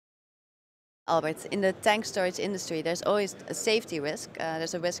Albert, in the tank storage industry, there's always a safety risk.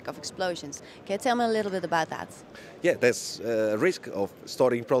 There's a risk of explosions. Can you tell me a little bit about that? Yeah, there's a risk of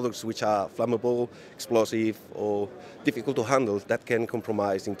storing products which are flammable, explosive, or difficult to handle that can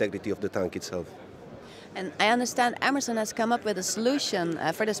compromise the integrity of the tank itself. And I understand Emerson has come up with a solution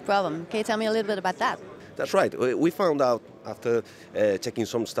for this problem. Can you tell me a little bit about that? That's right. We found out after checking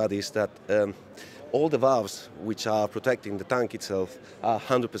some studies that all the valves which are protecting the tank itself are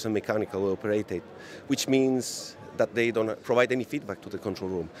 100% mechanically operated, which means that they don't provide any feedback to the control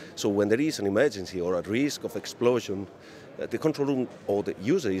room. So when there is an emergency or a risk of explosion, the control room or the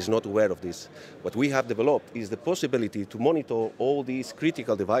user is not aware of this. What we have developed is the possibility to monitor all these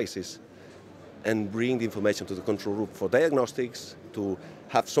critical devices and bring the information to the control room for diagnostics, to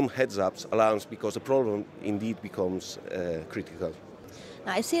have some heads-ups allowance because the problem indeed becomes critical.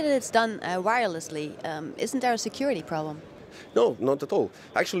 Now, I see that it's done wirelessly. Isn't there a security problem? No, not at all.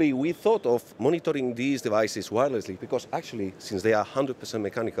 Actually, we thought of monitoring these devices wirelessly because actually, since they are 100%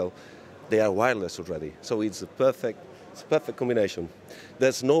 mechanical, they are wireless already. So it's a perfect combination.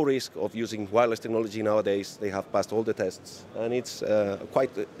 There's no risk of using wireless technology nowadays. They have passed all the tests, and it's quite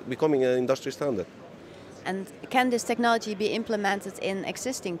becoming an industry standard. And can this technology be implemented in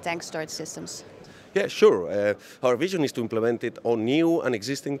existing tank storage systems? Yeah, sure. Our vision is to implement it on new and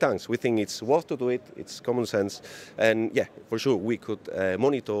existing tanks. We think it's worth to do it, it's common sense, and yeah, for sure we could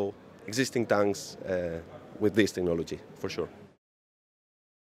monitor existing tanks with this technology, for sure.